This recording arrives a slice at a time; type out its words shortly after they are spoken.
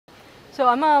So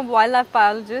I'm a wildlife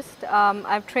biologist.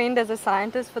 I've trained as a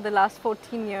scientist for the last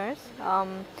 14 years.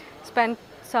 Spent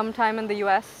some time in the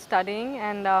US studying,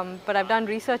 but I've done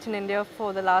research in India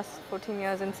for the last 14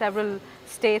 years in several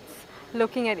states,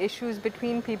 looking at issues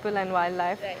between people and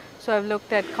wildlife. Right. So I've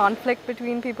looked at conflict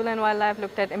between people and wildlife,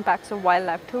 looked at impacts of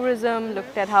wildlife tourism,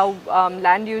 looked at how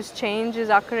land use change is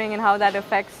occurring and how that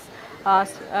affects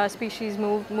species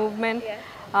movement.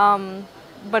 Yeah.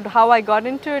 But how I got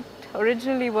into it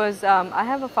originally was I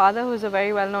have a father who's a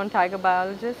very well-known tiger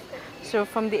biologist. So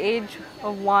from the age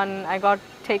of 1, I got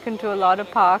taken to a lot of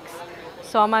parks,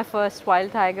 saw my first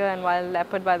wild tiger and wild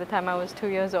leopard by the time I was 2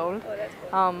 years old. Oh, that's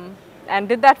cool. And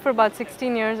did that for about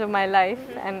 16 years of my life.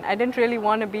 And I didn't really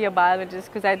want to be a biologist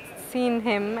because I'd seen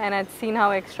him and I'd seen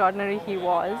how extraordinary he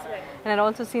was. And I'd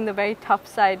also seen the very tough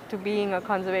side to being a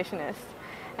conservationist.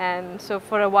 And so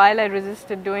for a while I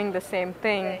resisted doing the same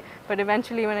thing. Right. But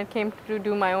eventually when it came to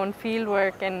do my own field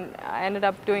work, and I ended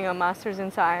up doing a master's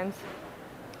in science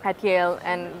at Yale,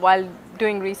 and while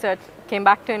doing research came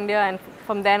back to India, and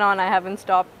from then on I haven't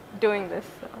stopped doing this.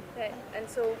 So. Right. And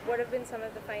so what have been some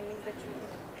of the findings that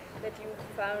you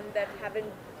found that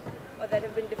haven't, or that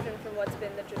have been different from what's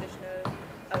been the traditional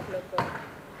outlook of?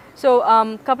 So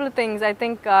couple of things. I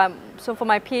think, so for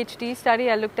my PhD study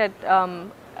I looked at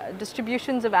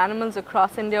distributions of animals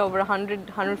across India over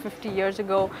 150 years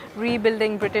ago,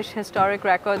 rebuilding British historic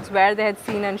records where they had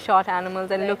seen and shot animals,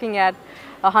 and looking at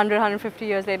 150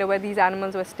 years later where these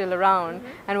animals were still around.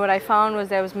 And what I found was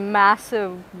there was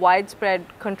massive, widespread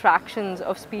contractions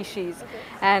of species,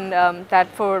 and that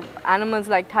for animals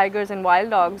like tigers and wild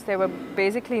dogs, they were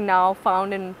basically now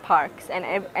found in parks, and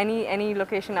any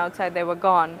location outside they were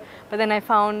gone. But then I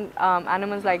found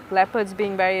animals like leopards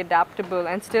being very adaptable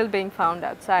and still being found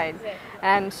outside.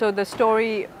 And so the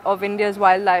story of India's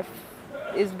wildlife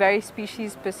is very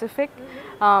species specific.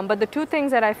 But the two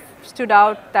things that I stood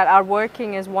out that are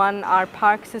working is, one, our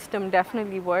park system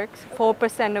definitely works.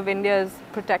 4% of India is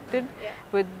protected,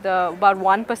 with about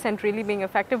 1% really being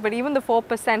effective. But even the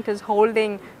 4% is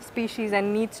holding species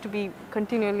and needs to be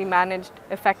continually managed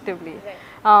effectively.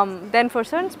 Then for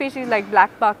certain species like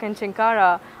black buck and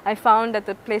chinkara, I found that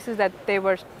the places that they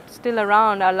were still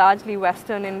around are largely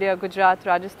Western India, Gujarat,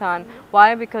 Rajasthan.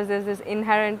 Why? Because there's this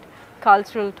inherent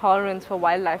cultural tolerance for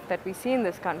wildlife that we see in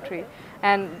this country.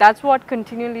 And that's what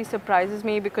continually surprises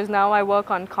me, because now I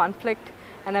work on conflict,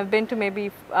 and I've been to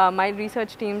maybe, my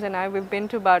research teams and we've been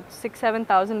to about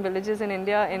 7,000 villages in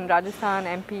India, in Rajasthan,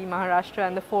 MP, Maharashtra,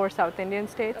 and the 4 South Indian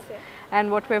states.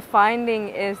 And what we're finding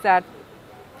is that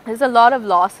there's a lot of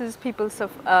losses people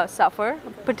suffer,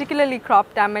 particularly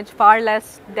crop damage, far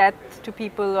less death to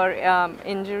people or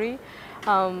injury.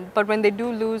 But when they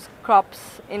do lose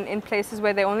crops in places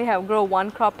where they only grow 1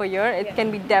 crop a year, it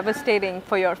can be devastating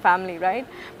for your family, right?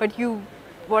 But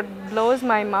what blows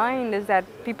my mind is that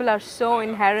people are so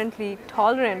inherently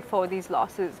tolerant for these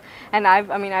losses. And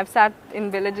I've sat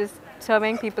in villages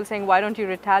surveying people saying, why don't you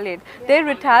retaliate? They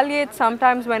retaliate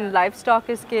sometimes when livestock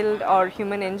is killed or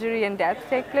human injury and death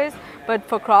take place, but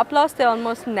for crop loss they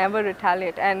almost never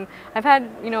retaliate. And I've had,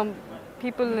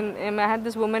 people I had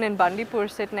this woman in Bandipur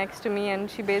sit next to me, and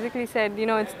she basically said,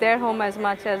 it's their home as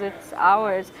much as it's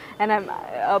ours, and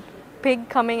a pig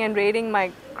coming and raiding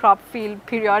my crop field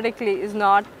periodically is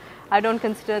not, I don't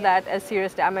consider that as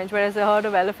serious damage, whereas a herd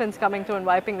of elephants coming through and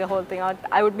wiping the whole thing out,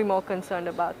 I would be more concerned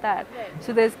about that.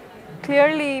 So there's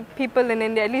clearly people in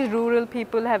India, at least rural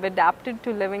people, have adapted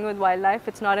to living with wildlife.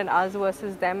 It's not an us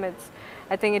versus them.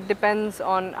 I think it depends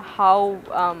on how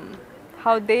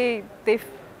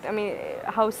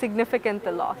how significant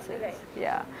the loss is.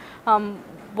 Yeah.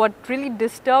 What really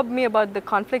disturbed me about the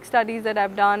conflict studies that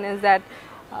I've done is that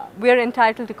we are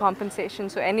entitled to compensation,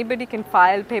 so anybody can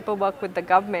file paperwork with the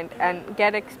government and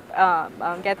get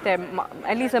their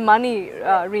at least the money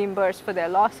reimbursed for their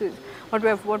losses.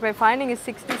 What we're finding is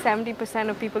 60–70%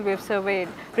 of people we've surveyed,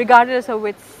 regardless of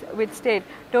which state,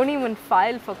 don't even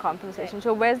file for compensation.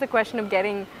 So where's the question of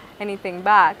getting anything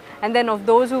back? And then of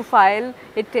those who file,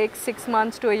 it takes 6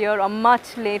 months to a year or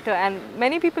much later, and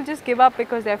many people just give up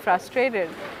because they're frustrated.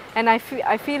 And I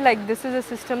feel like this is a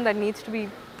system that needs to be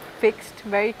fixed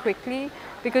very quickly,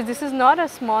 because this is not a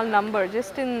small number.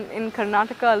 Just in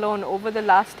Karnataka alone, over the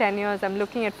last 10 years, I'm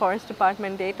looking at Forest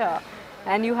Department data,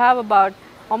 and you have about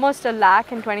almost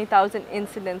 120,000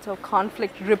 incidents of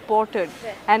conflict reported.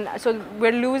 And so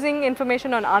we're losing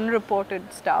information on unreported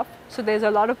stuff. So there's a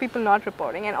lot of people not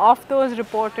reporting. And of those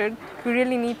reported, we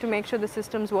really need to make sure the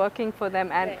system's working for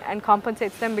them and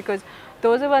compensates them, because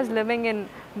those of us living in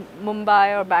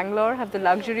Mumbai or Bangalore have the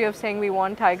luxury of saying we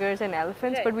want tigers and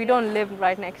elephants, but we don't live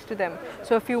right next to them.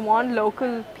 So if you want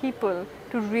local people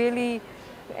to really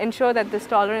ensure that this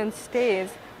tolerance stays,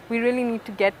 we really need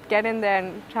to get in there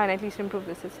and try and at least improve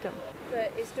the system.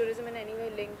 Is tourism in any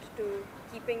way linked to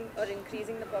keeping or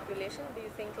increasing the population? Do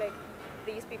you think like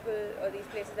these people or these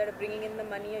places that are bringing in the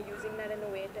money are using that in a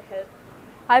way to help?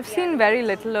 I've seen very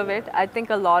little of it. I think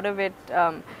a lot of it,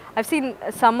 I've seen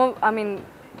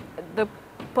the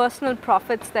personal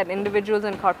profits that individuals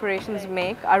and corporations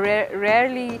make are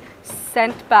rarely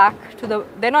sent back to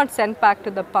they're not sent back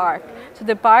to the park. So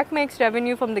the park makes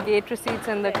revenue from the gate receipts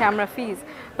and the camera fees,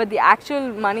 but the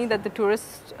actual money that the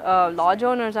tourist lodge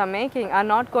owners are making are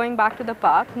not going back to the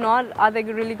park, nor are they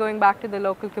really going back to the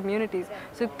local communities.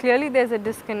 So clearly there's a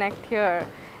disconnect here.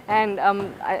 And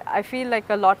I feel like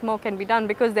a lot more can be done,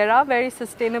 because there are very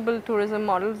sustainable tourism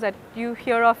models that you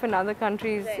hear of in other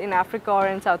countries in Africa or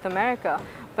in South America.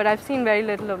 But I've seen very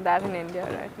little of that in India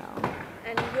right now.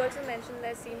 And you also mentioned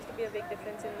there seems to be a big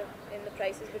difference in the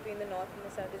prices between the north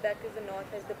and the south. Is that because the north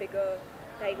has the bigger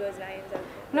tigers, lions out there?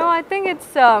 No, I think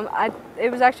it's,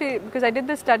 it was actually because I did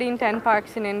this study in 10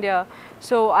 parks in India.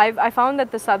 So I found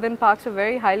that the southern parks are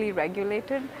very highly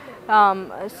regulated.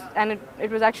 And it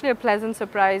was actually a pleasant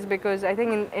surprise, because I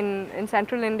think in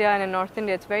central India and in North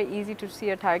India it's very easy to see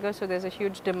a tiger, so there's a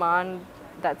huge demand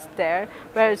that's there.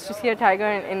 Whereas to see a tiger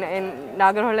in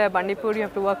Nagarhole or Bandipur, you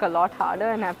have to work a lot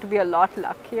harder and have to be a lot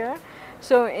luckier.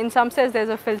 So in some sense there's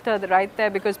a filter right there,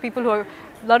 because a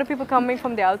lot of people coming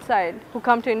from the outside who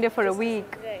come to India for a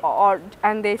week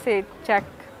and they say, check,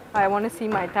 I want to see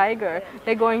my tiger,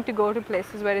 they're going to go to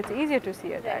places where it's easier to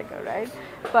see a tiger, right?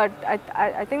 But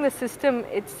I think the system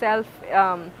itself,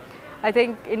 I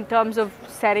think in terms of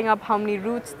setting up how many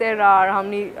routes there are, how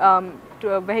many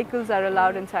vehicles are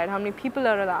allowed inside, how many people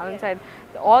are allowed inside,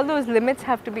 all those limits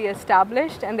have to be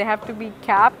established and they have to be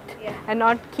capped and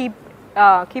not keep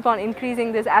on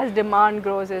increasing this as demand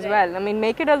grows as well. I mean,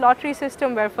 make it a lottery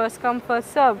system where first come,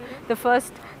 first serve. The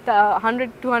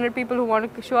 100, 200 people who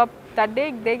want to show up that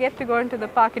day, they get to go into the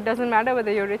park. It doesn't matter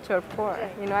whether you're rich or poor,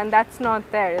 you know, and that's not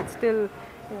there. It's still,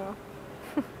 you know.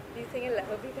 Do you think it'll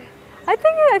ever be there? I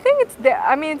think it's there.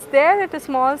 I mean, it's there at a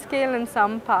small scale in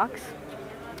some parks.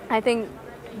 I think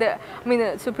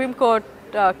the Supreme Court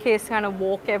case kind of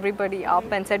woke everybody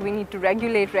up and said we need to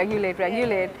regulate.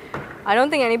 I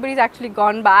don't think anybody's actually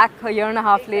gone back a year and a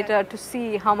half later to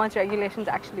see how much regulations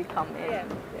actually come in.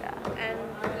 And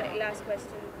like, last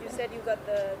question, you said you got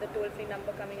the toll-free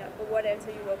number coming up, but what else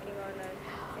are you working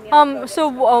on? So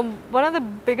one of the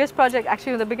biggest projects,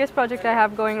 actually the biggest project I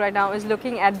have going right now is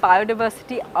looking at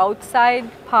biodiversity outside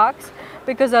parks,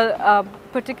 because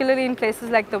particularly in places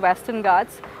like the Western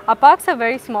Ghats, our parks are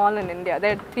very small in India.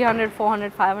 They're 300,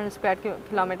 400, 500 square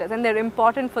kilometers, and they're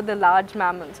important for the large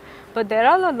mammals. But there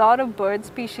are a lot of bird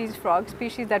species, frog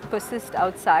species that persist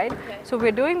outside. So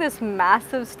we're doing this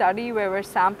massive study where we're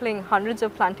sampling hundreds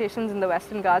of plantations in the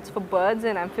Western Ghats for birds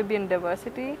and amphibian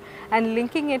diversity, and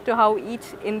linking it to how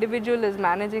each individual is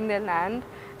managing their land,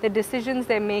 the decisions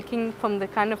they're making from the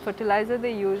kind of fertilizer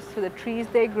they use to the trees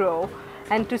they grow,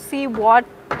 and to see what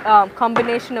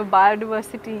combination of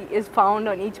biodiversity is found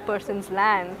on each person's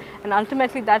land, and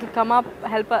ultimately that will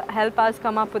help us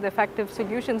come up with effective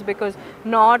solutions, because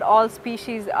not all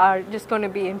species are just going to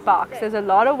be in parks. There's a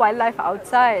lot of wildlife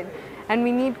outside, and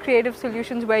we need creative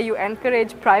solutions where you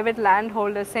encourage private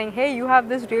landholders saying, hey, you have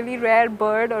this really rare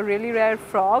bird or really rare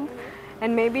frog,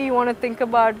 and maybe you want to think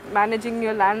about managing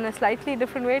your land in a slightly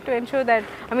different way to ensure that,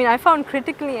 I mean, I found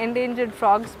critically endangered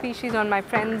frog species on my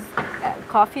friend's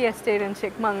coffee estate in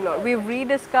Chikmagalur. We've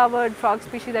rediscovered frog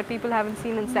species that people haven't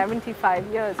seen in 75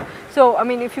 years. So, I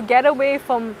mean, if you get away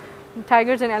from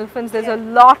tigers and elephants, there's a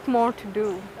lot more to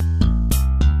do.